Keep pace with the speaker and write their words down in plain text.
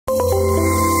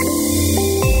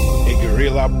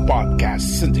Guerilla Podcast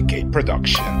Syndicate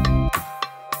production.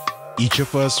 Each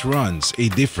of us runs a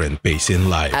different pace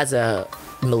in life. As a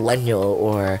millennial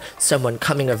or someone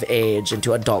coming of age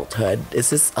into adulthood, it's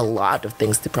just a lot of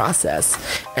things to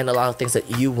process, and a lot of things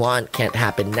that you want can't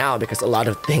happen now because a lot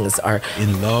of things are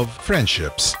in love,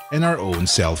 friendships, and our own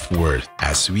self-worth.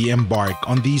 As we embark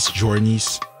on these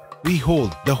journeys, we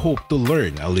hold the hope to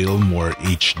learn a little more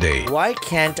each day. Why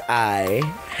can't I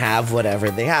have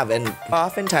whatever they have? And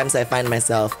oftentimes I find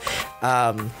myself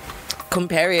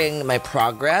comparing my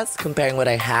progress, comparing what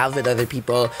I have with other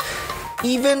people,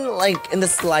 even like in the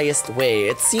slyest way.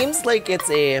 It seems like it's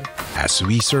as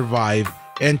we survive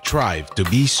and strive to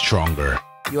be stronger.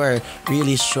 You are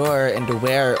really sure and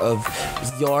aware of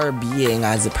your being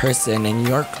as a person and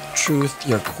your truth,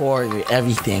 your core, your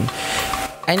everything.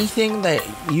 Anything that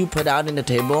you put out on the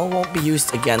table won't be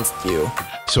used against you.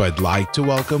 So I'd like to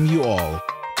welcome you all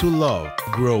to love,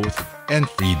 growth, and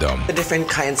freedom. The different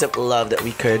kinds of love that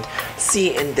we could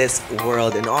see in this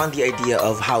world, and on the idea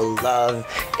of how love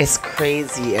is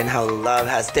crazy and how love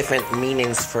has different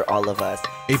meanings for all of us.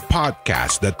 A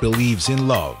podcast that believes in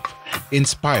love,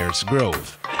 inspires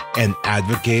growth, and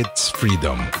advocates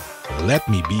freedom. Let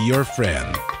me be your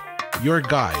friend, your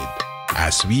guide,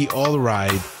 as we all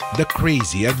ride the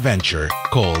crazy adventure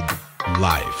called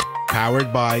life.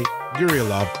 Powered by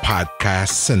Guerilla Podcast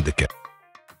Syndicate.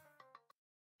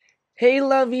 Hey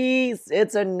lovies!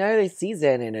 It's another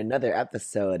season and another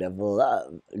episode of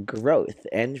Love, Growth,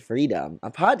 and Freedom, a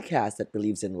podcast that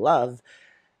believes in love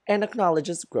and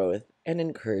acknowledges growth and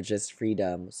encourages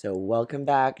freedom. So welcome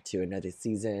back to another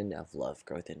season of Love,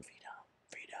 Growth, and Freedom.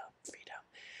 Freedom.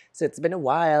 So it's been a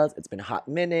while, it's been a hot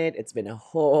minute, it's been a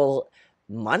whole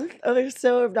month or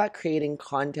so of not creating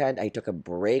content. I took a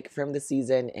break from the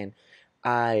season and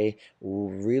I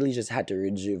really just had to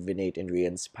rejuvenate and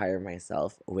re-inspire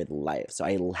myself with life. So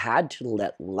I had to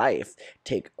let life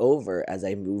take over as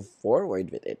I move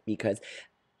forward with it, because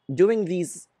doing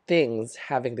these things,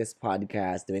 having this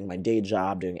podcast, doing my day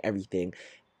job, doing everything,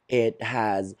 it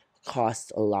has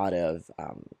cost a lot of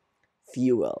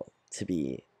fuel to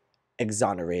be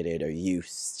exonerated or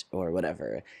used or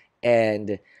whatever.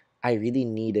 And I really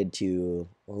needed to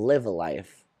live a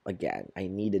life again. I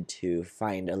needed to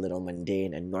find a little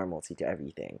mundane and normalcy to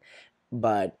everything.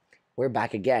 But we're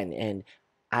back again, and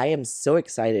I am so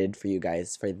excited for you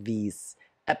guys for these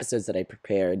episodes that I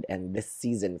prepared and this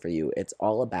season for you. It's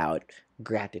all about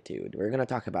gratitude. We're going to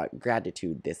talk about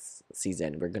gratitude this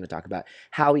season. We're going to talk about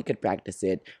how we could practice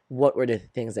it, what were the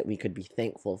things that we could be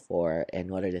thankful for, and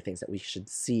what are the things that we should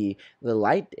see the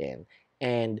light in.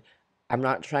 And I'm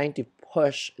not trying to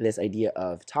push this idea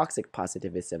of toxic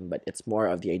positivism, but it's more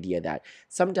of the idea that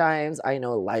sometimes I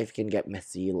know life can get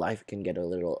messy, life can get a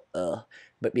little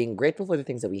but being grateful for the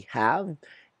things that we have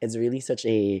is really such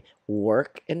a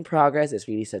work in progress. It's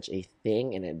really such a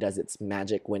thing, and it does its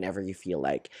magic whenever you feel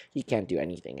like you can't do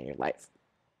anything in your life.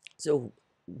 So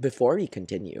before we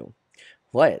continue,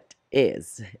 what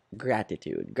is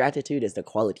gratitude? Gratitude is the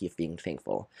quality of being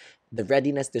thankful, the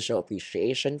readiness to show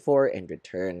appreciation for and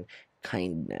return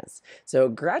kindness. So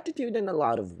gratitude in a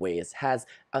lot of ways has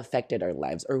affected our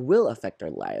lives, or will affect our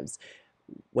lives,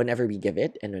 whenever we give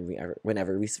it and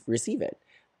whenever we receive it.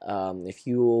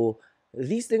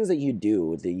 These things that you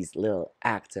do, these little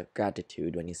acts of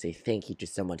gratitude, when you say thank you to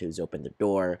someone who's opened the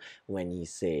door, when you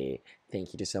say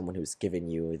thank you to someone who's given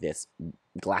you this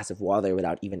glass of water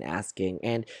without even asking,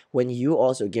 and when you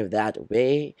also give that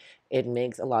away, it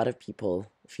makes a lot of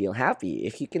people feel happy.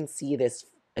 If you can see this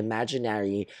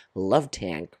imaginary love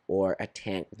tank, or a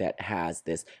tank that has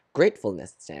this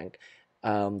gratefulness tank,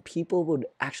 people would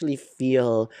actually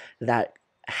feel that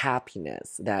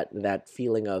happiness, that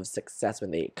feeling of success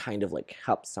when they kind of like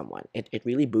help someone. It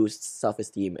really boosts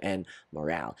self-esteem and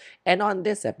morale. And on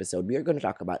this episode, we are going to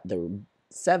talk about the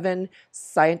 7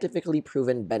 scientifically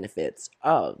proven benefits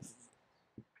of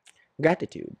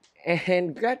gratitude.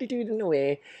 And gratitude, in a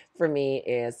way, for me,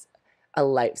 is a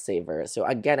lifesaver. So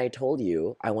again, I told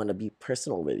you I want to be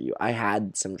personal with you. I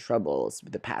had some troubles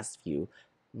with the past few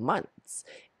months,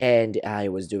 and I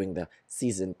was doing the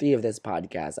season 3 of this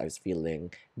podcast. I was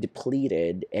feeling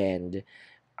depleted, and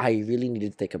I really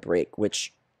needed to take a break,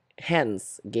 which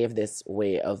hence gave this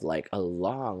way of like a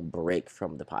long break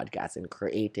from the podcast and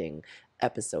creating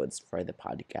episodes for the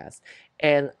podcast.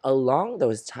 And along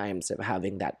those times of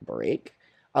having that break,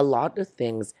 a lot of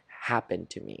things happened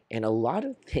to me, and a lot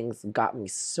of things got me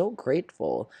so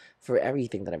grateful for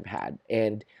everything that I've had,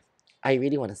 and I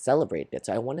really want to celebrate it.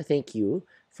 So I want to thank you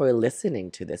for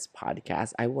listening to this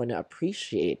podcast. I want to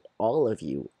appreciate all of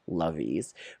you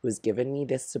lovies, who's given me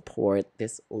this support,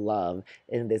 this love,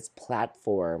 and this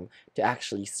platform to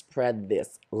actually spread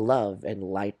this love and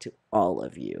light to all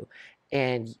of you.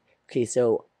 And okay,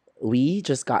 so we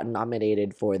just got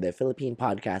nominated for the Philippine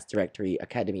Podcast Directory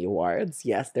Academy Awards.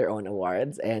 Yes, their own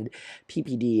awards. And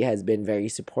PPD has been very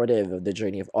supportive of the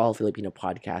journey of all Filipino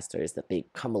podcasters that they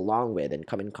come along with and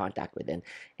come in contact with.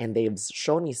 And they've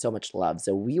shown me so much love.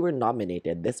 So we were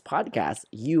nominated. This podcast,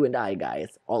 you and I,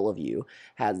 guys, all of you,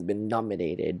 has been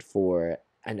nominated for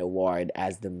an award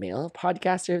as the Male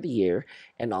Podcaster of the Year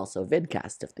and also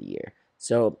Vidcast of the Year.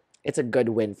 So it's a good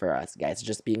win for us, guys.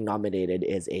 Just being nominated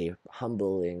is a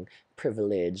humbling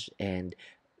privilege, and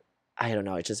I don't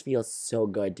know, it just feels so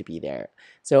good to be there.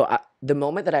 So the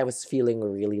moment that I was feeling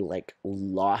really like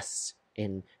lost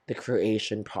in the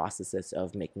creation processes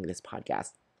of making this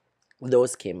podcast,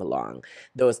 those came along.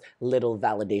 Those little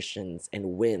validations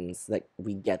and wins that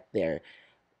we get there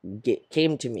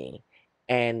came to me,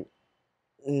 and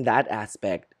in that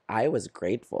aspect, I was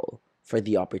grateful for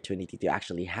the opportunity to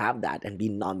actually have that and be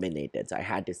nominated. So I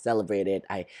had to celebrate it.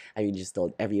 I just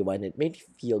told everyone, it made me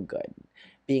feel good.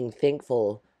 Being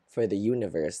thankful for the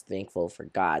universe, thankful for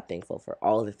God, thankful for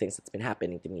all the things that's been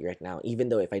happening to me right now. Even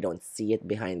though if I don't see it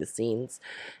behind the scenes,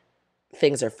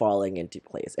 things are falling into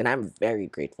place. And I'm very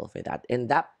grateful for that. And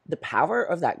that the power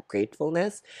of that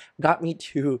gratefulness got me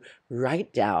to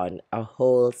write down a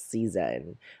whole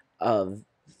season of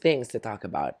things to talk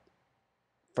about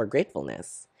for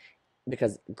gratefulness,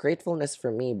 because gratefulness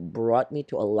for me brought me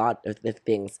to a lot of the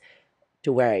things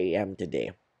to where I am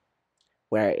today,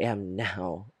 where I am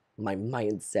now. My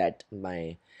mindset,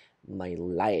 my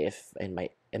life, and my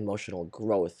emotional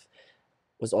growth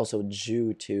was also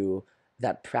due to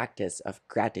that practice of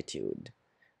gratitude.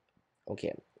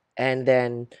 Okay, and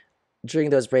then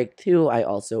during those break too, I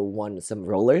also won some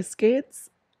roller skates.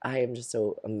 I am just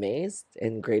so amazed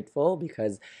and grateful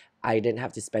because I didn't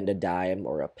have to spend a dime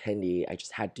or a penny. I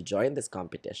just had to join this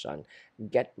competition,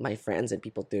 get my friends and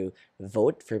people to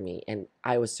vote for me. And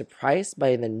I was surprised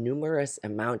by the numerous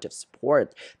amount of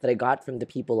support that I got from the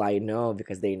people I know,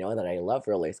 because they know that I love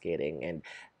roller skating. And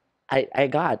I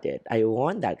got it. I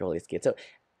won that roller skate. So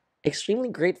extremely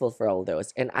grateful for all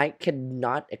those, and I could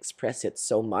not express it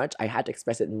so much. I had to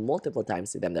express it multiple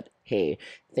times to them that, hey,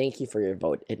 thank you for your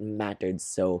vote, it mattered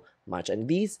so much. And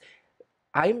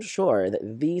I'm sure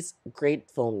that these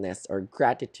gratefulness or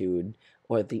gratitude,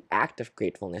 or the act of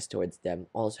gratefulness towards them,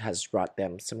 also has brought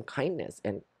them some kindness,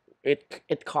 and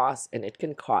it costs, and it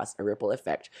can cause a ripple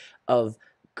effect of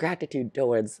gratitude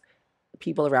towards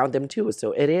people around them too.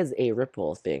 So it is a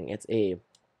ripple thing. It's a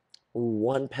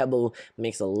one pebble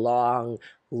makes a long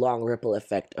ripple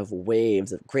effect of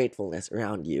waves of gratefulness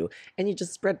around you, and you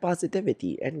just spread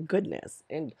positivity and goodness.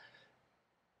 And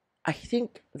I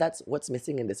think that's what's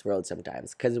missing in this world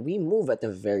sometimes, because we move at a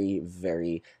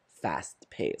very fast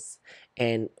pace,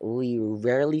 and we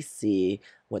rarely see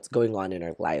what's going on in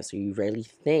our lives. We rarely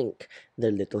think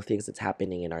the little things that's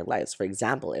happening in our lives. For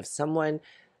example, if someone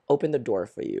opened the door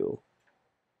for you,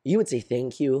 you would say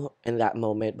thank you in that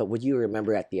moment, but would you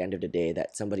remember at the end of the day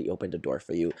that somebody opened the door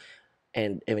for you?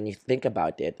 And when you think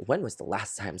about it, when was the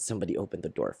last time somebody opened the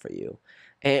door for you?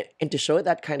 And to show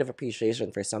that kind of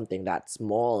appreciation for something that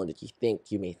small that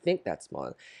you may think that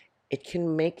small, it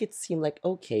can make it seem like,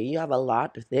 okay, you have a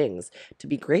lot of things to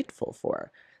be grateful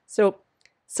for. So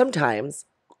sometimes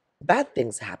bad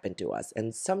things happen to us,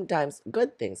 and sometimes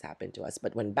good things happen to us.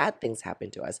 But when bad things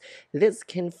happen to us, this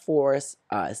can force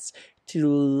us to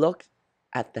look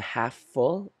at the half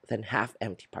full than half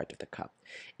empty part of the cup.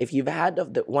 If you've had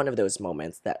one of those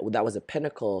moments that was a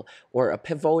pinnacle or a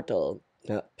pivotal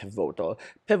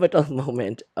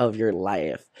moment of your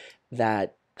life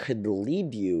that could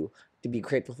lead you to be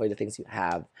grateful for the things you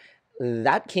have,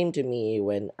 that came to me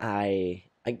when I've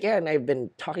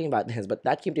been talking about this, but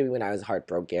that came to me when I was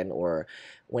heartbroken, or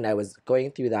when I was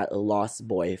going through that lost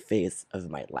boy phase of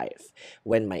my life,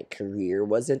 when my career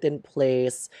wasn't in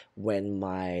place, when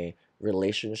my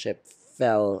relationship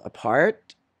fell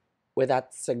apart with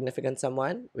that significant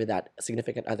someone, with that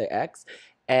significant other ex,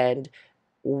 and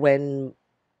when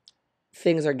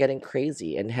things are getting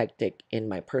crazy and hectic in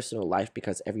my personal life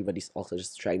because everybody's also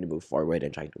just trying to move forward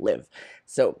and trying to live.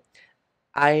 So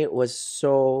I was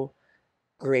so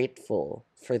grateful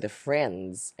for the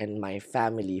friends and my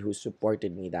family who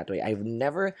supported me that way. I've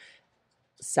never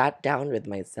sat down with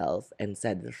myself and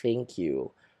said thank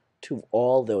you to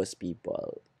all those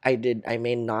people. I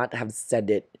may not have said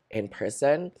it in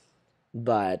person,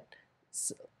 but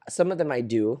some of them I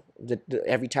do.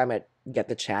 Every time I get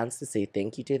the chance to say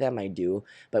thank you to them, I do.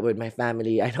 But with my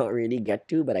family, I don't really get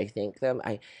to, but I thank them.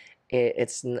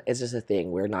 It's just a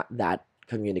thing. We're not that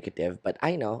communicative, but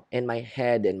I know in my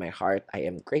head, in my heart, I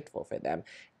am grateful for them.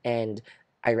 And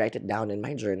I write it down in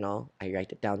my journal. I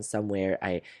write it down somewhere.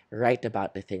 I write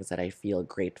about the things that I feel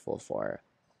grateful for.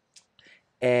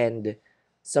 And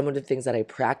some of the things that I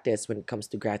practice when it comes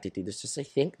to gratitude is just I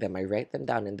think them, I write them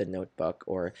down in the notebook,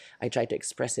 or I try to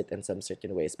express it in some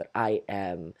certain ways. But I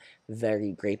am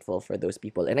very grateful for those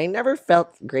people. And I never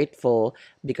felt grateful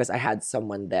because I had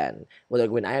someone then. Well,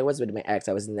 like when I was with my ex,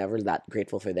 I was never that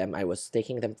grateful for them. I was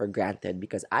taking them for granted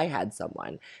because I had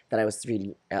someone that I was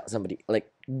really, somebody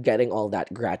like getting all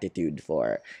that gratitude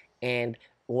for. And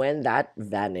when that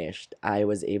vanished, I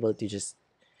was able to just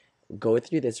go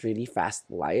through this really fast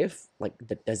life, like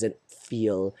that doesn't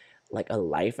feel like a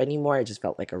life anymore. I just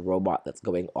felt like a robot that's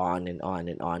going on and on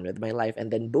and on with my life.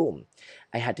 And then boom,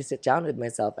 I had to sit down with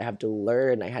myself. I had to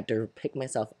learn. I had to pick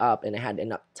myself up, and I had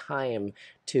enough time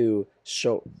to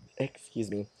show,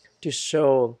 excuse me, to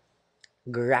show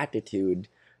gratitude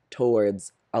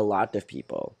towards a lot of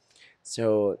people.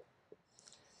 So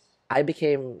I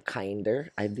became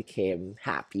kinder, I became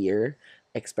happier,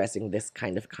 expressing this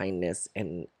kind of kindness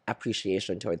and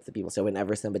appreciation towards the people. So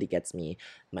whenever somebody gets me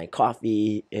my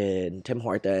coffee in Tim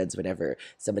Hortons, whenever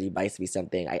somebody buys me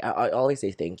something, I always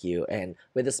say thank you, and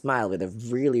with a smile, with a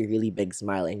really, really big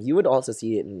smile. And you would also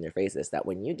see it in their faces that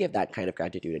when you give that kind of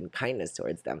gratitude and kindness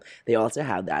towards them, they also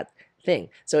have that thing.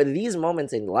 So these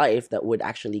moments in life that would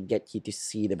actually get you to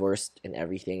see the worst in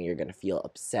everything, you're gonna feel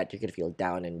upset, you're gonna feel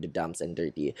down in the dumps and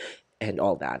dirty and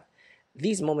all that.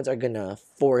 These moments are gonna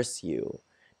force you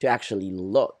to actually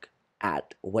look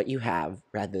at what you have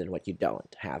rather than what you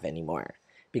don't have anymore,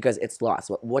 because it's lost.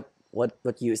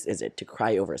 What use is it to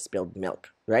cry over spilled milk,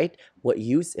 right? What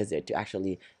use is it to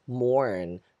actually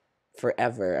mourn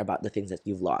forever about the things that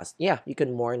you've lost? Yeah, you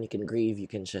can mourn, you can grieve, you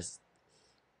can just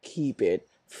keep it,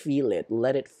 feel it,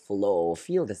 let it flow,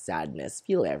 feel the sadness,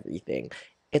 feel everything.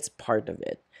 It's part of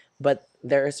it. But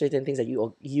there are certain things that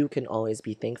you can always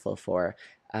be thankful for.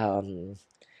 Um,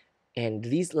 and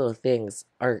these little things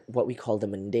are what we call the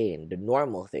mundane, the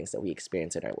normal things that we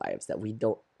experience in our lives that we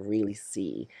don't really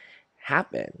see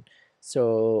happen.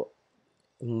 So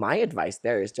my advice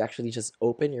there is to actually just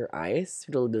open your eyes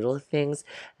to the little things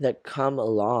that come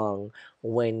along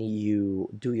when you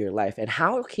do your life. And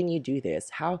how can you do this?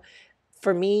 How,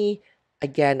 for me,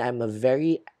 again, I'm a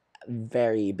very,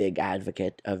 very big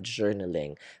advocate of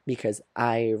journaling, because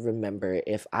I remember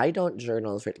if I don't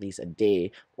journal for at least a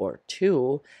day or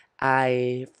two,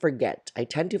 I forget. I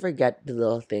tend to forget the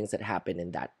little things that happen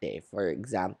in that day. For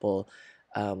example,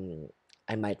 um,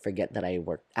 I might forget that I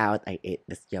worked out, I ate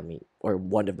this yummy or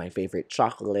one of my favorite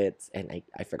chocolates, and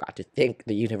I forgot to thank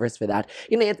the universe for that.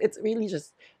 It's really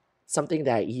just something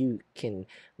that you can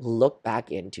look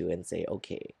back into and say,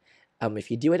 okay,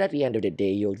 if you do it at the end of the day,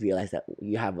 you'll realize that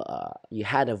you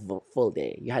had a full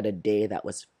day. You had a day that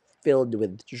was filled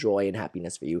with joy and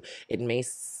happiness for you. It may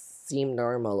seem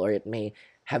normal, or it may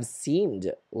have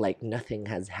seemed like nothing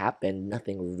has happened,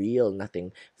 nothing real,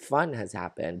 nothing fun has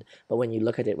happened. But when you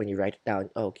look at it, when you write it down,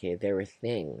 okay, there were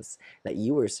things that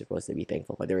you were supposed to be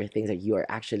thankful for. There were things that you are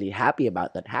actually happy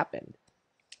about that happened.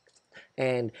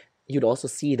 And you'd also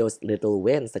see those little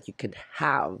wins that you could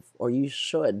have, or you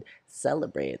should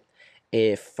celebrate.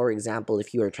 If, for example,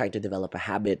 if you are trying to develop a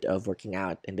habit of working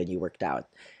out and then you worked out,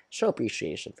 show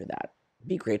appreciation for that.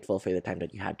 Be grateful for the time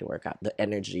that you had to work out, the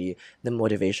energy, the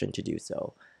motivation to do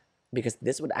so, because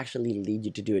this would actually lead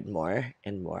you to do it more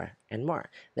and more and more.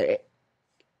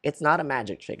 It's not a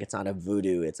magic trick, it's not a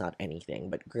voodoo, it's not anything,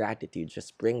 but gratitude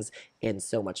just brings in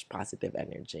so much positive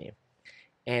energy.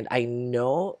 And I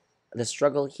know the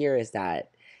struggle here is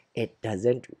that it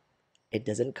doesn't it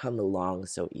doesn't come along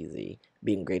so easy.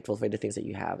 Being grateful for the things that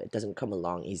you have, it doesn't come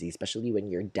along easy, especially when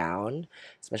you're down,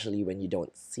 especially when you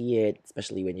don't see it,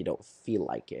 especially when you don't feel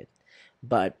like it.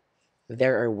 But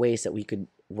there are ways that we could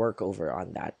work over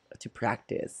on that to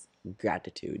practice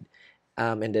gratitude.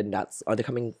 And then that's on the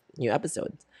coming new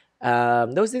episodes.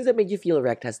 Those things that make you feel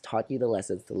wrecked has taught you the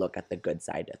lessons to look at the good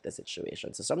side of the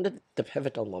situation. So some of the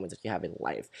pivotal moments that you have in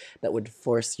life that would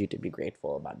force you to be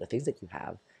grateful about the things that you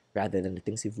have rather than the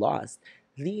things you've lost.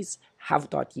 These have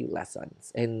taught you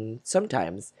lessons. And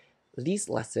sometimes these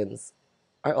lessons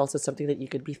are also something that you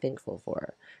could be thankful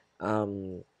for.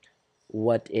 Um,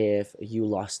 what if you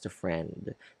lost a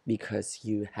friend because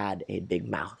you had a big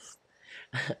mouth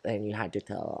and you had to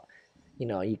tell,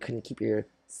 you couldn't keep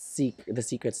the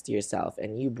secrets to yourself,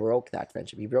 and you broke that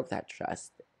friendship, you broke that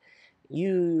trust?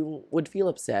 You would feel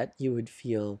upset, you would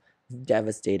feel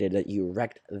devastated that you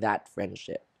wrecked that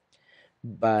friendship.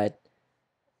 But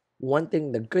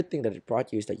the good thing that it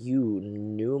brought you is that you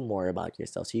knew more about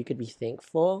yourself. So you could be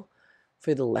thankful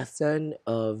for the lesson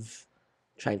of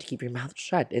trying to keep your mouth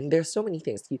shut. And there's so many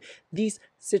things. These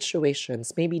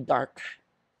situations may be dark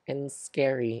and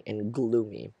scary and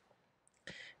gloomy,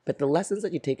 but the lessons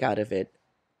that you take out of it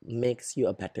makes you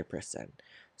a better person.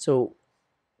 So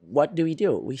what do?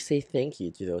 We say thank you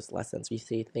to those lessons. We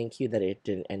say thank you that it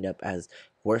didn't end up as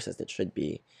worse as it should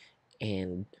be.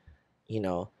 And, you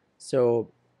know,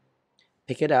 so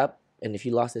pick it up. And if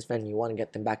you lost this friend and you want to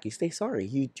get them back, you say sorry.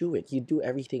 You do it. You do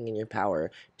everything in your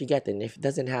power to get them. If it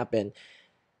doesn't happen,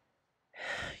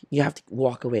 you have to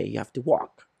walk away. You have to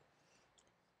walk.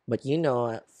 But you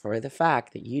know for the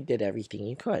fact that you did everything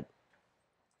you could.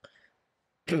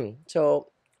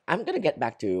 So I'm gonna get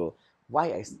back to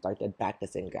why I started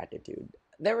practicing gratitude.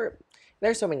 There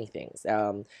are so many things.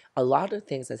 A lot of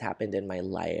things has happened in my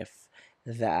life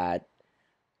that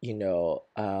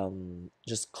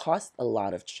just caused a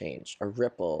lot of change, a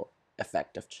ripple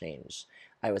effect of change.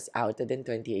 I was outed in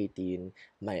 2018.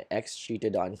 My ex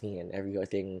cheated on me, and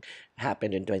everything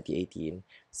happened in 2018.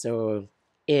 So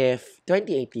if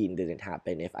 2018 didn't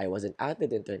happen, if I wasn't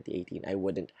outed in 2018, I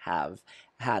wouldn't have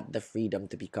had the freedom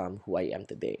to become who I am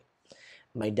today.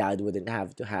 My dad wouldn't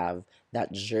have to have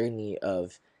that journey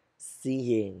of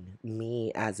seeing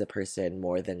me as a person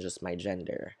more than just my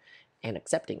gender and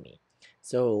accepting me.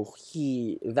 So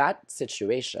that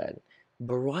situation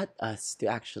brought us to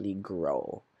actually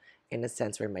grow in a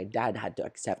sense where my dad had to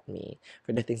accept me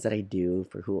for the things that I do,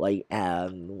 for who I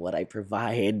am, what I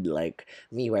provide, like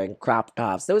me wearing crop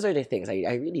tops. Those are the things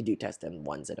I really do test him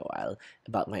once in a while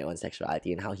about my own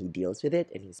sexuality and how he deals with it.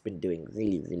 And he's been doing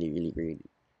really, really, really, really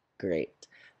great.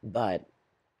 But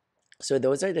so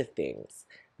those are the things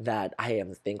that I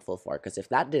am thankful for, because if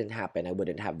that didn't happen, I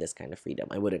wouldn't have this kind of freedom.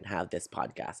 I wouldn't have this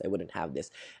podcast. I wouldn't have this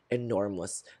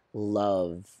enormous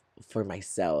love for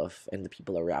myself and the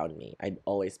people around me. I'd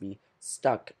always be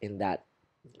stuck in that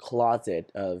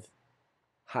closet of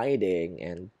hiding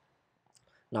and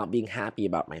not being happy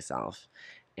about myself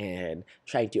and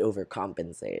trying to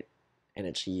overcompensate and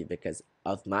achieve because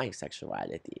of my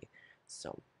sexuality.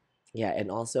 So yeah,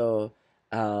 and also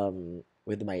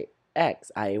with my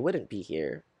ex, I wouldn't be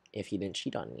here if he didn't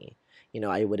cheat on me.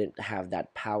 I wouldn't have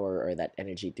that power or that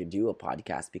energy to do a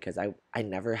podcast because I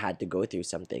never had to go through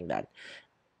something that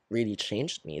really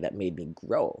changed me, that made me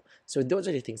grow. So those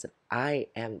are the things that I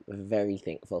am very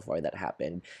thankful for that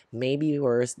happened. Maybe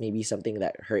worse, maybe something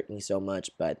that hurt me so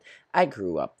much, but I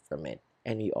grew up from it,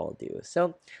 and we all do.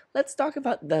 So let's talk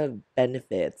about the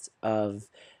benefits of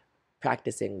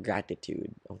practicing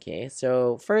gratitude. Okay,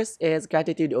 so first is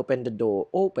gratitude opens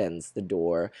the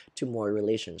door to more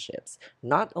relationships.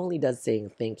 Not only does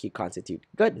saying thank you constitute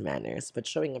good manners, but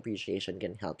showing appreciation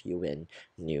can help you win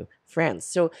new friends.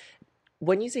 So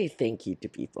when you say thank you to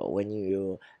people, when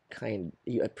you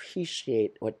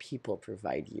appreciate what people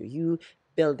provide you, you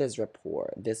build this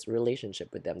rapport, this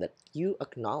relationship with them, that you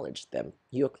acknowledge them,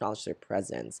 you acknowledge their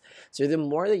presence. So the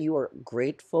more that you are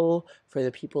grateful for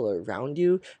the people around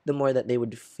you, the more that they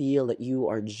would feel that you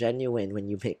are genuine when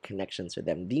you make connections with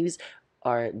them. These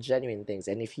are genuine things.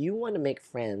 And if you want to make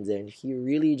friends, and if you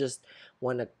really just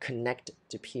want to connect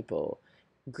to people,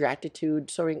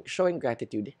 showing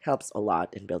gratitude helps a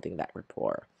lot in building that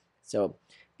rapport. So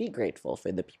be grateful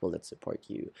for the people that support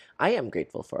you. I am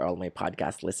grateful for all my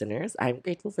podcast listeners. I'm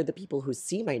grateful for the people who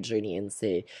see my journey and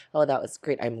say, "Oh, that was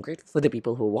great." I'm grateful for the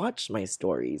people who watch my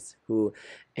stories, who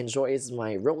enjoys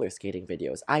my roller skating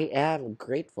videos. I am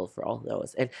grateful for all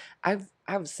those, and I've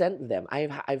sent them.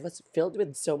 I was filled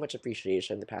with so much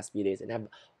appreciation the past few days, and I've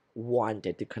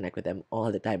wanted to connect with them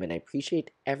all the time, and I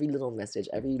appreciate every little message,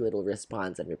 every little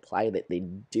response and reply that they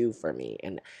do for me,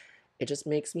 and it just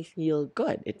makes me feel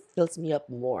good. It fills me up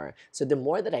more. So the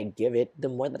more that I give it, the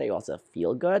more that I also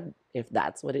feel good. If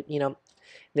that's what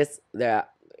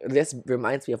this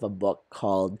reminds me of a book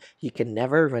called "You Can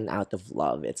Never Run Out of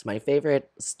Love." It's my favorite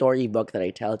storybook that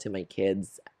I tell to my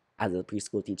kids as a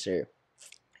preschool teacher.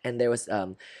 And there's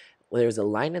a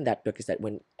line in that book is that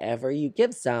whenever you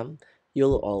give some,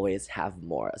 you'll always have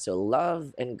more. So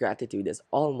love and gratitude is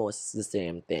almost the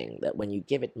same thing, that when you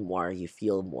give it more, you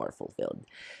feel more fulfilled.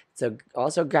 So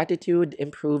also gratitude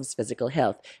improves physical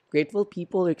health. Grateful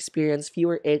people experience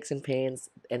fewer aches and pains,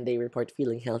 and they report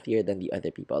feeling healthier than the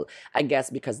other people. I guess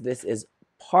because this is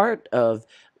part of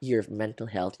your mental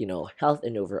health, health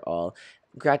and overall.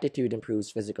 Gratitude improves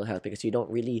physical health because you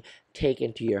don't really take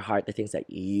into your heart the things that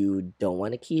you don't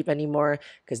want to keep anymore.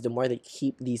 Because the more that you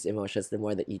keep these emotions, the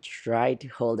more that you try to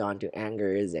hold on to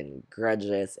angers and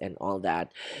grudges and all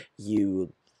that,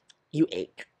 you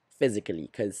ache physically,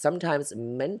 because sometimes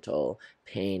mental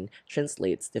pain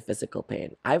translates to physical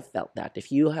pain. I've felt that.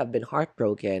 If you have been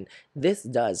heartbroken, this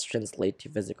does translate to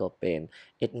physical pain.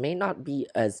 It may not be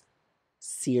as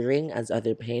searing as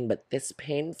other pain, but this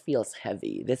pain feels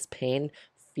heavy. This pain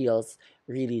feels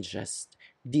really just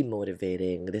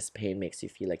demotivating. This pain makes you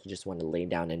feel like you just want to lay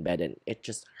down in bed and it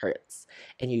just hurts.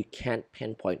 And you can't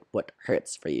pinpoint what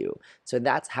hurts for you. So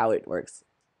that's how it works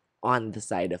on the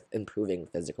side of improving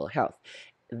physical health.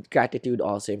 Gratitude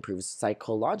also improves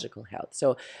psychological health.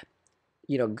 So,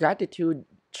 gratitude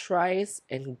tries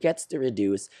and gets to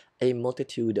reduce a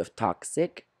multitude of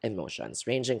toxic emotions,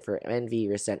 ranging from envy,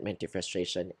 resentment to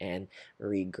frustration and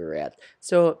regret.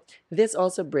 So, this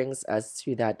also brings us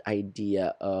to that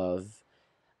idea of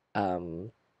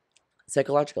um,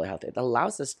 psychological health. It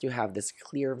allows us to have this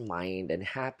clear mind and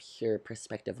happier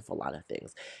perspective of a lot of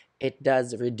things. It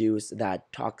does reduce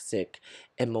that toxic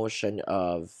emotion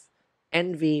of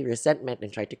envy, resentment,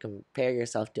 and try to compare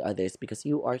yourself to others because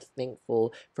you are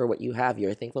thankful for what you have.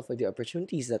 You're thankful for the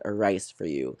opportunities that arise for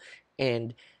you.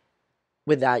 And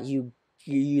with that, you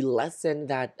lessen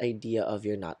that idea of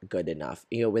you're not good enough.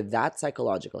 With that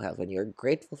psychological health, when you're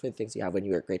grateful for the things you have, when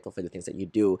you're grateful for the things that you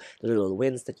do, the little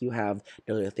wins that you have,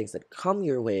 the little things that come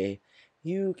your way,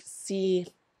 you see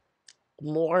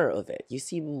more of it. You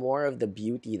see more of the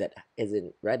beauty that is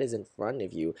in front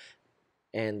of you,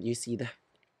 and you see the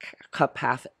cup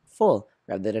half full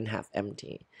rather than half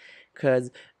empty. Because,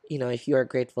 if you are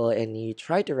grateful and you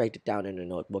try to write it down in a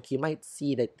notebook, you might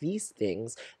see that these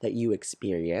things that you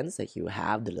experience, that you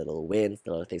have, the little wins, the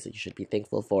little things that you should be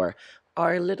thankful for,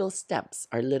 are little steps,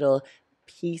 are little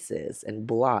pieces and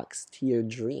blocks to your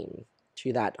dream,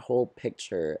 to that whole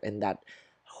picture and that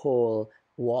whole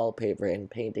wallpaper and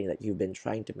painting that you've been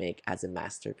trying to make as a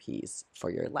masterpiece for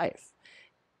your life.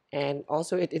 And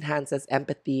also, it enhances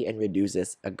empathy and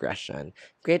reduces aggression.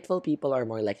 Grateful people are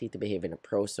more likely to behave in a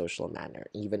pro social manner,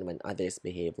 even when others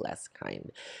behave less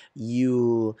kind.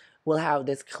 You will have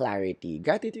this clarity.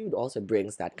 Gratitude also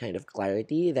brings that kind of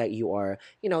clarity that you are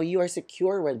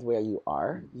secure with where you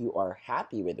are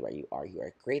happy with where you are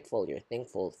grateful, you're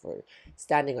thankful for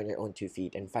standing on your own 2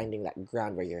 feet and finding that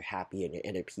ground where you're happy and your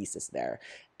inner peace is there.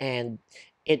 And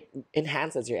it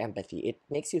enhances your empathy. It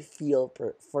makes you feel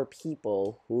for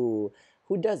people who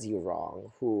does you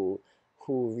wrong, who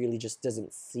really just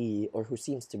doesn't see or who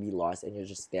seems to be lost, and you're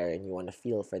just there and you want to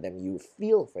feel for them. You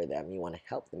feel for them. You want to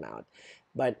help them out,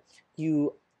 but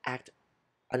you act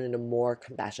in a more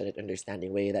compassionate,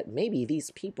 understanding way that maybe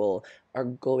these people are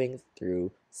going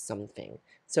through something.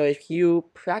 So if you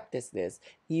practice this,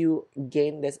 you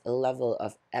gain this level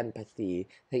of empathy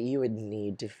that you would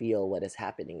need to feel what is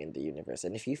happening in the universe.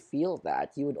 And if you feel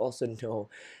that, you would also know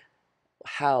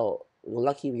how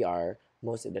lucky we are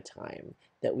most of the time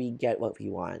that we get what we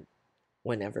want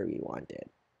whenever we want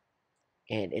it.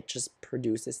 And it just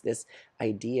produces this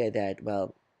idea that,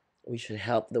 well, we should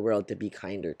help the world to be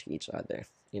kinder to each other,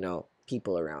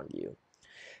 people around you.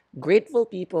 Grateful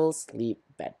people sleep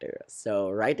better. So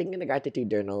writing in a gratitude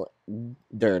journal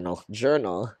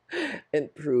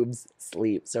improves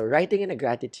sleep. So writing in a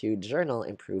gratitude journal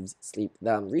improves sleep.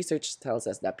 Research tells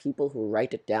us that people who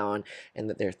write it down and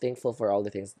that they're thankful for all the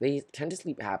things, they tend to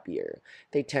sleep happier.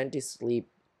 They tend to sleep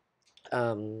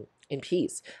in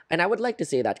peace. And I would like to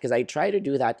say that because I try to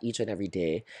do that each and every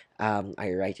day.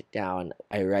 I write it down.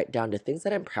 I write down the things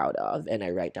that I'm proud of, and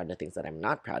I write down the things that I'm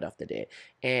not proud of today.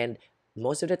 And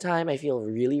most of the time, I feel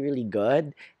really, really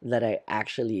good that I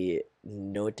actually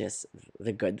notice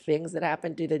the good things that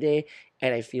happened to the day,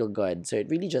 and I feel good. So it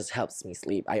really just helps me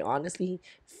sleep. I honestly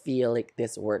feel like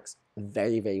this works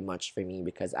very, very much for me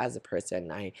because as a person,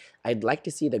 I'd like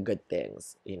to see the good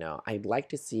things. I'd like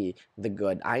to see the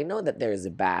good. I know that there's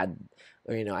a bad,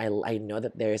 or I know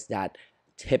that there's that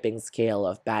tipping scale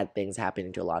of bad things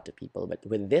happening to a lot of people. But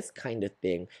with this kind of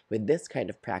thing, with this kind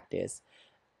of practice,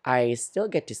 I still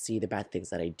get to see the bad things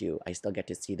that I do. I still get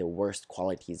to see the worst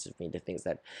qualities of me,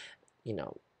 you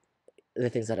know,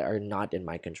 the things that are not in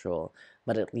my control.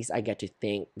 But at least I get to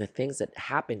think the things that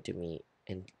happen to me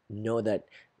and know that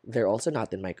they're also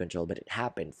not in my control, but it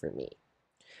happened for me.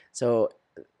 So,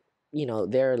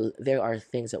 there are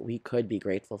things that we could be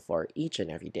grateful for each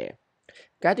and every day.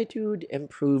 Gratitude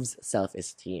improves self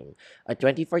esteem. A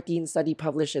 2014 study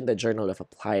published in the Journal of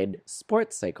Applied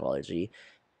Sports Psychology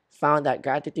found that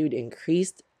gratitude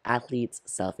increased athletes'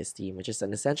 self esteem, which is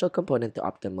an essential component to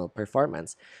optimal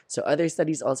performance. So, other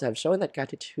studies also have shown that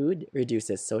gratitude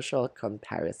reduces social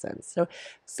comparisons. So,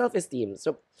 self esteem.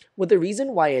 So, the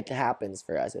reason why it happens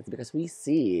for us is because we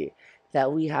see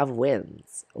that we have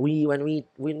wins. When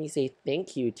we say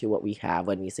thank you to what we have,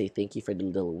 when we say thank you for the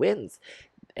little wins,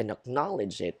 and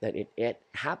acknowledge it that it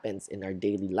happens in our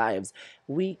daily lives,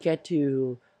 we get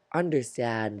to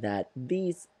understand that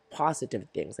these positive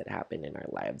things that happen in our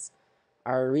lives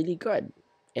are really good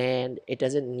And it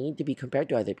doesn't need to be compared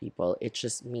to other people. It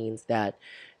just means that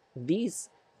these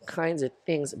kinds of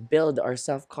things build our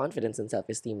self confidence and self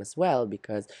esteem as well.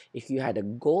 Because if you had a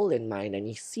goal in mind and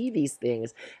you see these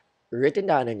things written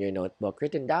down in your notebook,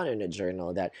 written down in a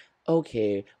journal, that,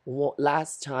 okay,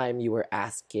 last time you were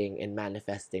asking and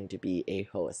manifesting to be a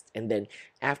host. And then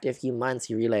after a few months,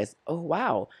 you realize, oh,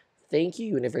 wow, thank you,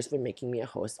 universe, for making me a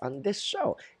host on this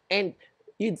show. And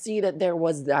you'd see that there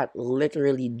was that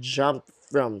literally jump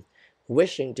from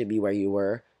wishing to be where you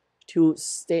were to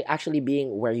stay actually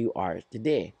being where you are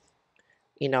today.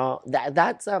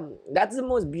 That's the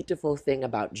most beautiful thing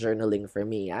about journaling for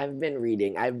me. I've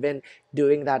been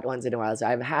doing that once in a while. So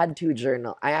I've had to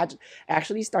journal.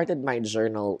 Actually started my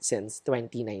journal since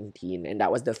 2019, and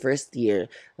that was the first year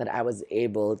that I was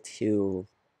able to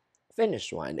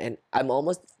finish one, and I'm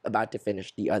almost about to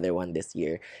finish the other one this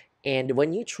year. And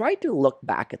when you try to look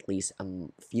back at least a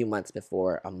few months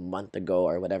before, a month ago,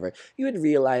 or whatever, you would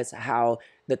realize how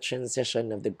the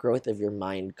transition of the growth of your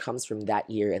mind comes from that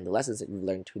year and the lessons that you've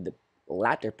learned to the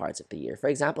latter parts of the year. For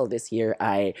example, this year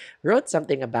I wrote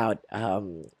something about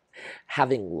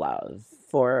having love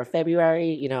for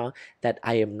February, that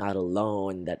I am not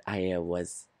alone, that I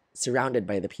was surrounded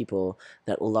by the people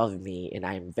that love me, and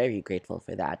I'm very grateful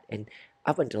for that. And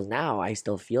up until now, I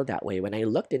still feel that way. When I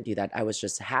looked into that, I was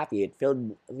just happy. It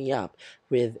filled me up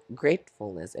with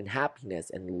gratefulness and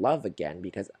happiness and love again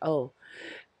because, oh,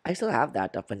 I still have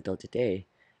that up until today.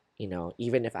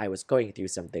 Even if I was going through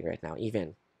something right now,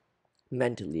 even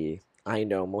mentally, I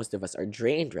know most of us are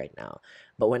drained right now.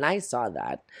 But when I saw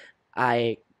that,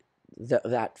 I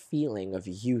that feeling of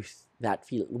youth, that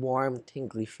warm,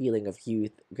 tingly feeling of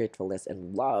youth, gratefulness,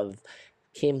 and love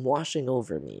came washing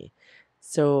over me.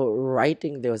 So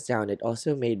writing those down, it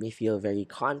also made me feel very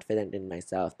confident in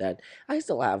myself that I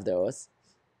still have those,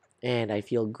 and I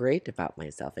feel great about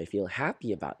myself. I feel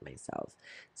happy about myself.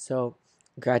 So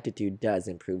gratitude does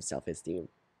improve self-esteem.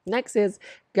 Next is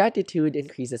gratitude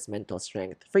increases mental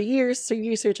strength. For years,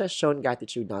 research has shown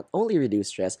gratitude not only reduce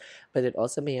stress, but it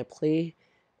also may play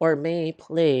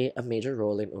a major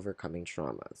role in overcoming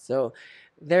trauma. So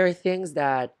there are things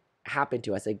that happen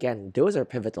to us. Again, those are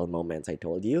pivotal moments, I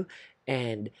told you.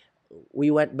 And we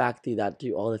went back to that,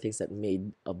 to all the things that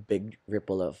made a big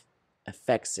ripple of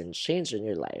effects and change in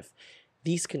your life.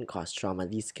 These can cause trauma.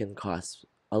 These can cause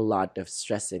a lot of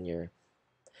stress in your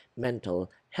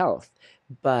mental health.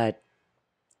 But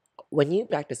when you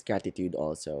practice gratitude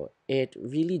also, it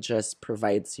really just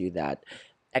provides you that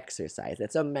exercise.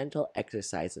 It's a mental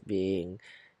exercise of being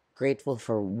grateful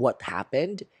for what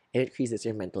happened. It increases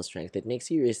your mental strength. It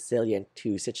makes you resilient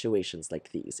to situations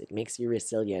like these. It makes you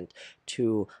resilient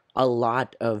to a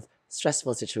lot of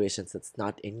stressful situations that's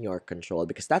not in your control,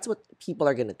 because that's what people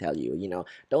are going to tell you.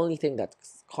 The only thing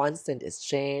that's constant is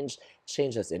change.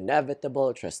 Change is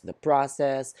inevitable. Trust the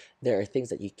process. There are things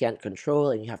that you can't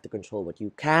control, and you have to control what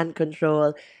you can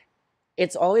control.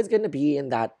 It's always going to be in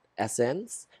that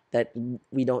essence that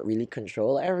we don't really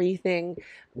control everything.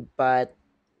 But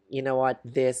you know what?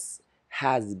 This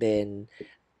has been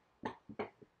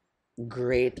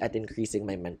great at increasing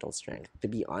my mental strength. To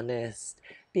be honest,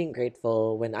 being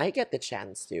grateful when I get the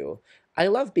chance to. I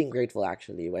love being grateful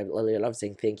actually. I love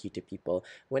saying thank you to people.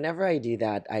 Whenever I do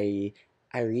that, I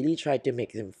really try to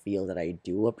make them feel that I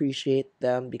do appreciate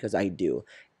them, because I do.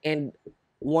 And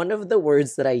one of the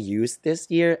words that I used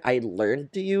this year, I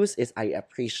learned to use, is I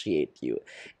appreciate you.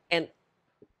 And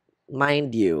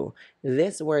mind you,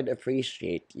 this word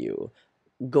appreciate you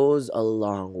goes a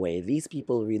long way. These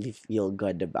people really feel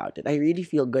good about it. I really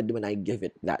feel good when I give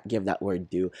that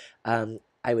word due.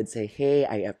 I would say, hey,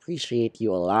 I appreciate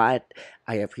you a lot.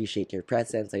 I appreciate your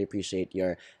presence. I appreciate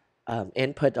your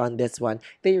input on this one.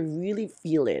 They really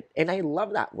feel it, and I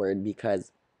love that word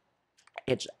because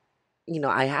it's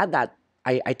I had that.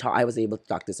 I was able to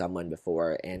talk to someone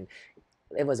before, and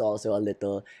it was also a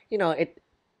little it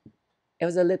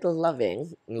was a little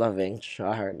loving.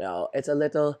 Sure, no, it's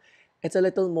a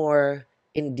little more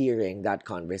endearing, that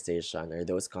conversation, or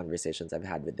those conversations I've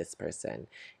had with this person.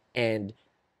 And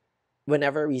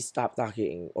whenever we stopped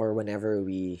talking, or whenever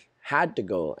we had to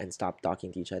go and stop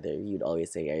talking to each other, you'd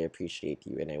always say, I appreciate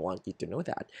you and I want you to know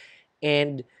that.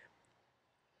 And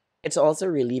it's also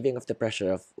relieving of the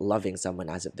pressure of loving someone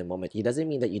as of the moment. It doesn't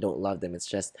mean that you don't love them. It's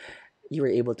just you were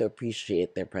able to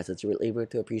appreciate their presence. You were able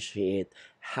to appreciate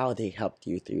how they helped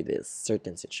you through this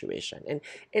certain situation. And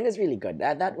it's really good.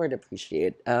 That word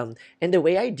appreciate. And the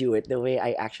way I do it, the way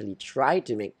I actually try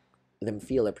to make them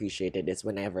feel appreciated is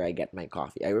whenever I get my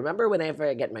coffee. I remember whenever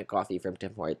I get my coffee from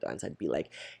Tim Hortons, I'd be like,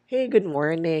 "Hey, good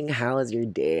morning. How's your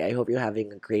day? I hope you're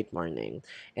having a great morning."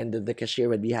 And the cashier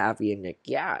would be happy and like,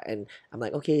 "Yeah." And I'm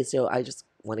like, "Okay, so I just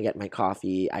want to get my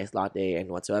coffee, iced latte, and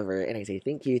whatsoever." And I say,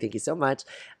 thank you so much.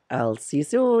 I'll see you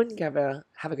soon. Have a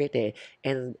great day."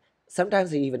 And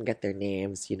sometimes I even get their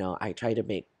names. I try to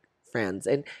make friends,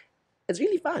 and it's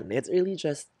really fun. It's really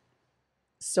just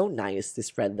so nice to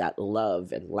spread that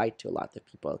love and light to a lot of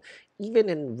people. Even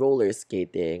in roller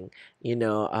skating,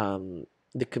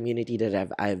 the community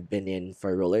that I've been in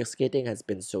for roller skating has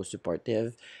been so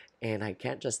supportive, and I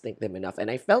can't just thank them enough. And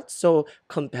I felt so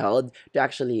compelled to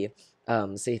actually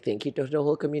say thank you to the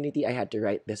whole community. I had to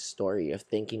write this story of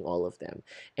thanking all of them,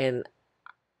 and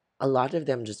a lot of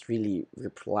them just really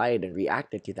replied and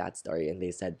reacted to that story, and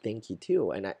they said thank you too.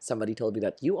 And somebody told me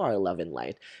that you are love and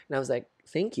light, and I was like,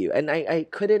 thank you. And I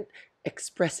couldn't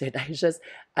express it.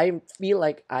 I feel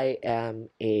like I am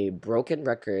a broken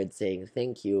record saying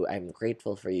thank you, I'm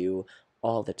grateful for you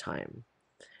all the time,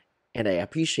 and I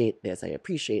appreciate this, I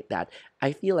appreciate that.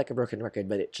 I feel like a broken record,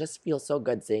 but it just feels so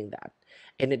good saying that,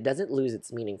 and it doesn't lose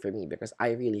its meaning for me because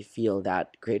I really feel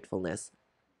that gratefulness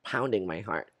pounding my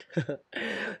heart.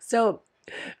 So,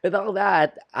 with all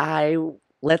that, I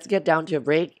let's get down to a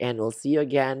break and we'll see you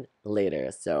again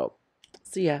later. So,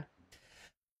 see ya.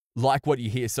 Like what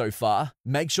you hear so far?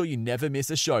 Make sure you never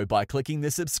miss a show by clicking the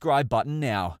subscribe button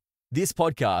now. This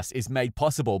podcast is made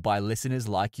possible by listeners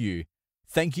like you.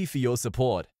 Thank you for your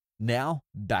support. Now,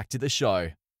 back to the show.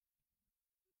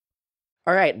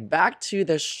 All right, back to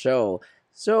the show.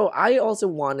 So, I also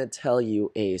want to tell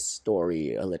you a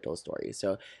little story.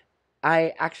 So,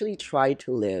 I actually try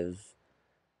to live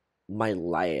my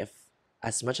life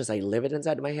as much as I live it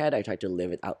inside my head. I try to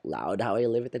live it out loud how I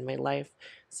live it in my life.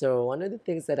 So one of the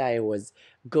things that I was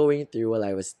going through while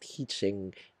I was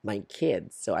teaching my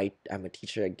kids. So I'm a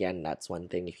teacher again. That's one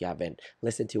thing. If you haven't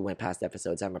listened to my past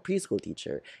episodes, I'm a preschool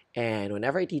teacher, and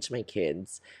whenever I teach my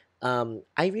kids, I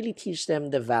really teach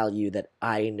them the value that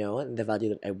I know and the value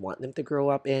that I want them to grow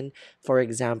up in. For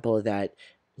example, that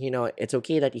it's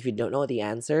okay that if you don't know the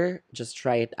answer, just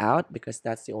try it out, because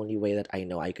that's the only way that I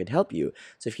know I could help you.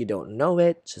 So if you don't know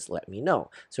it, just let me know.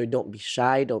 So don't be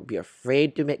shy, don't be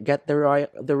afraid to get the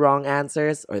wrong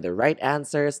answers or the right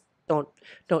answers.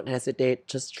 Don't hesitate,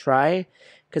 just try,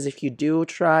 because if you do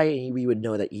try, we would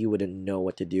know that you wouldn't know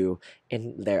what to do,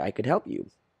 and there I could help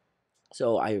you.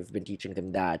 So I've been teaching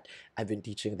them that. I've been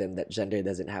teaching them that gender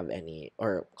doesn't have any,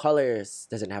 or colors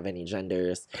doesn't have any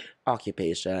genders,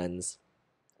 occupations,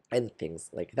 and things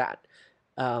like that.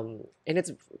 And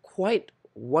it's quite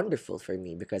wonderful for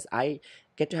me because I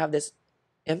get to have this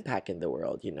impact in the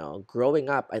world. Growing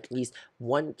up, at least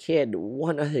one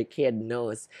other kid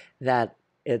knows that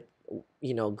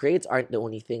grades aren't the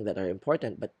only thing that are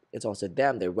important, but it's also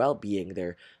them, their well-being,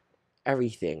 their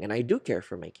everything. And I do care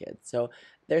for my kids. So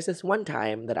there's this one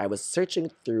time that I was searching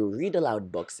through read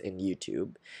aloud books in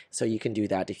YouTube. So you can do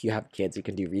that if you have kids. You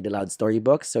can do read aloud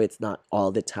storybooks, so it's not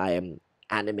all the time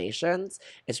animations.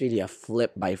 It's really a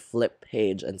flip by flip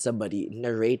page and somebody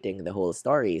narrating the whole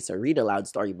story. So read aloud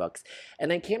storybooks.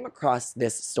 And I came across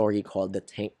this story called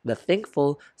the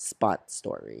Thankful Spot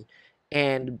Story.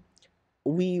 And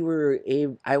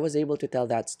I was able to tell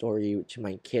that story to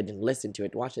my kid and listen to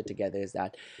it, watch it together. Is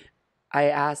that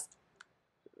I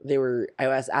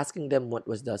was asking them what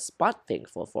was the spot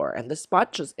thankful for, and the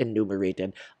spot just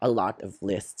enumerated a lot of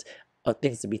lists of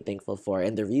things to be thankful for.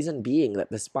 And the reason being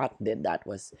that the spot did that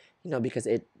was, because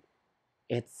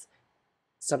it's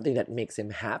something that makes him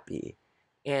happy.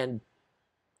 And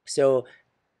so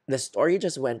the story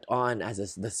just went on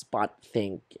as the spot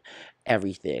think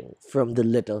everything from the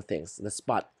little things. The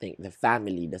spot think the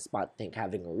family, the spot think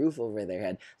having a roof over their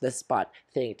head, the spot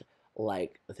think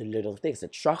like the little things, the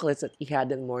chocolates that he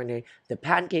had in the morning, the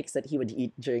pancakes that he would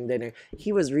eat during dinner.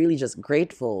 He was really just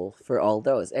grateful for all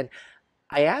those. And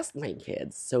I asked my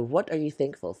kids, so what are you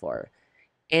thankful for?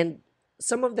 And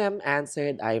some of them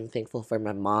answered, I am thankful for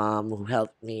my mom who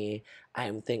helped me. I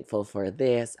am thankful for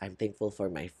this. I'm thankful for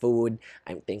my food.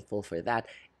 I'm thankful for that.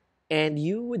 And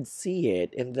you would see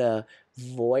it in the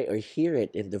voice, or hear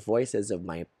it in the voices of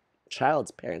my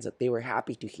child's parents, that they were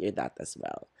happy to hear that as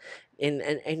well.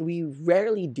 And we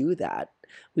rarely do that.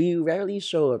 We rarely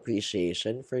show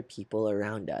appreciation for people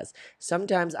around us.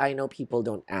 Sometimes I know people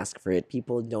don't ask for it.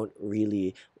 People don't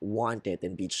really want it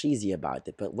and be cheesy about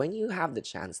it. But when you have the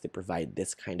chance to provide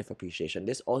this kind of appreciation,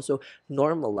 this also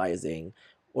normalizing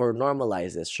or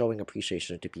normalizes showing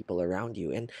appreciation to people around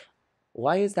you. And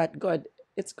why is that good?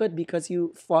 It's good because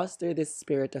you foster this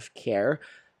spirit of care,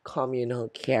 communal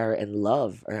care, and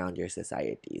love around your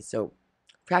society. So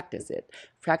practice it.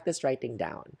 Practice writing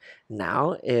down.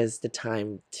 Now is the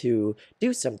time to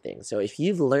do something. So if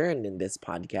you've learned in this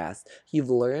podcast, you've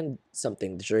learned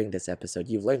something during this episode,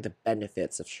 you've learned the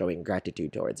benefits of showing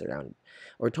gratitude towards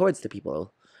the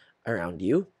people around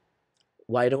you,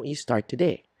 why don't you start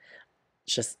today?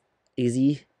 Just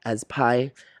easy as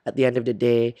pie. At the end of the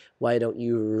day, why don't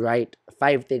you write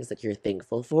 5 things that you're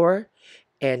thankful for?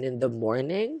 And in the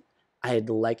morning,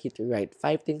 I'd like you to write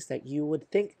 5 things that you would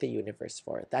thank the universe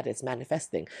for. That is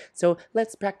manifesting. So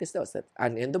let's practice those.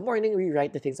 And in the morning, we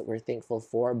write the things that we're thankful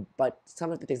for, but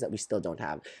some of the things that we still don't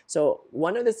have. So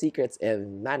one of the secrets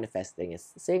in manifesting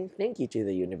is saying thank you to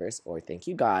the universe, or thank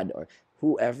you God, or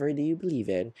whoever do you believe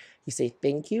in. You say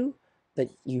thank you that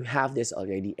you have this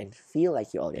already and feel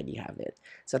like you already have it.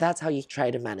 So that's how you try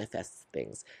to manifest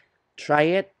things. Try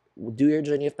it. Do your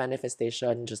journey of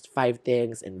manifestation, just 5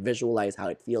 things, and visualize how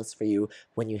it feels for you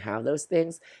when you have those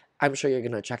things. I'm sure you're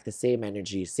going to attract the same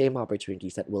energy, same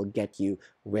opportunities that will get you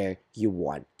where you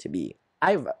want to be.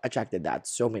 I've attracted that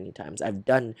so many times. I've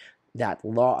done that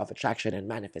law of attraction and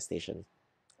manifestation.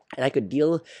 And I could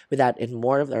deal with that in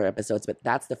more of our episodes, but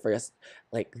that's the first,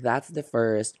 that's the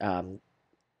first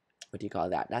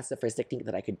technique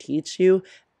that I could teach you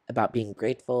about being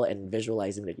grateful and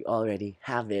visualizing that you already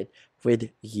have it with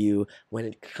you when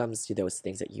it comes to those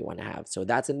things that you want to have. So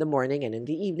that's in the morning, and in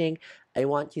the evening, I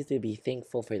want you to be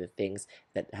thankful for the things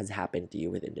that has happened to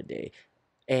you within the day.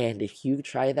 And if you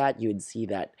try that, you would see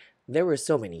that there were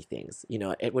so many things.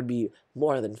 It would be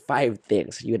more than 5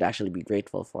 things you would actually be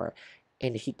grateful for.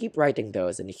 And if you keep writing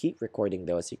those and you keep recording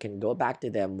those, you can go back to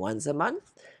them once a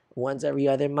month, once every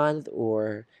other month,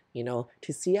 or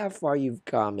to see how far you've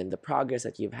come and the progress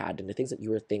that you've had and the things that you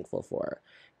were thankful for.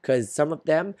 Because some of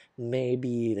them may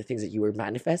be the things that you were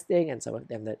manifesting, and some of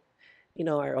them that,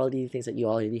 are all the things that you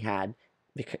already had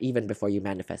even before you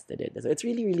manifested it. So it's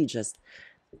really, really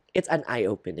it's an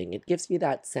eye-opening. It gives you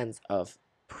that sense of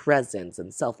presence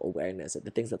and self-awareness of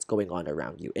the things that's going on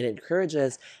around you. It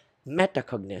encourages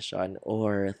metacognition,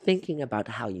 or thinking about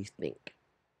how you think.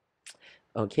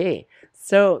 Okay,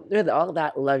 so with all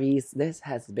that, lovies, this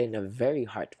has been a very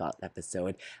heartfelt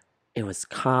episode. It was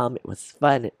calm, it was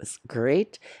fun, it was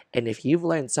great. And if you've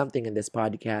learned something in this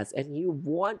podcast and you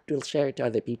want to share it to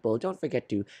other people, don't forget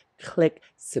to click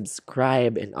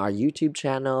subscribe in our YouTube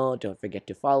channel. Don't forget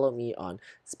to follow me on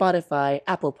Spotify,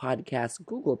 Apple Podcasts,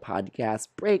 Google Podcasts,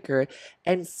 Breaker,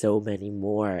 and so many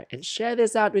more. And share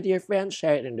this out with your friends.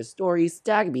 Share it in the stories.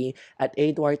 Tag me at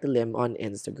 @ADuarteLim on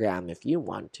Instagram if you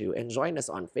want to. And join us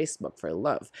on Facebook for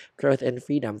Love, Growth, and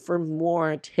Freedom for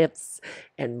more tips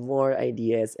and more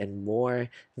ideas and more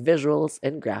visuals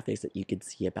and graphics that you can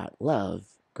see about love,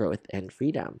 growth, and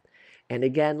freedom. And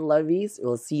again, lovies,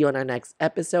 we'll see you on our next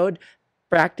episode,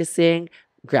 practicing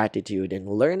gratitude and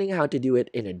learning how to do it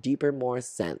in a deeper, more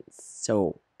sense.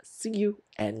 So, see you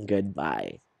and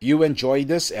goodbye. If you enjoyed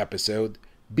this episode,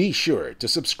 be sure to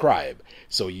subscribe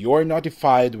so you're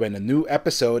notified when a new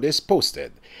episode is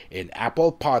posted in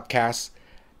Apple Podcasts,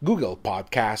 Google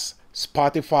Podcasts,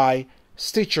 Spotify,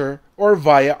 Stitcher, or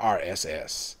via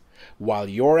RSS. While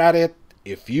you're at it,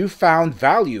 if you found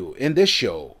value in this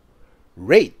show,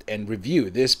 rate and review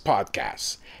this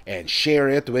podcast and share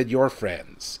it with your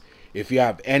friends. If you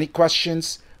have any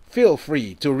questions, feel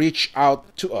free to reach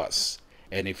out to us.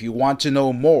 And if you want to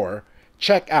know more,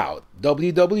 check out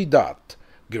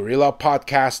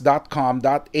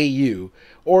www.guerillapodcast.com.au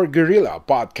or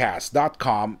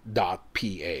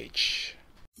guerillapodcast.com.ph.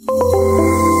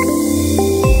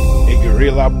 A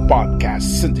Guerilla Podcast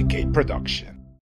Syndicate production.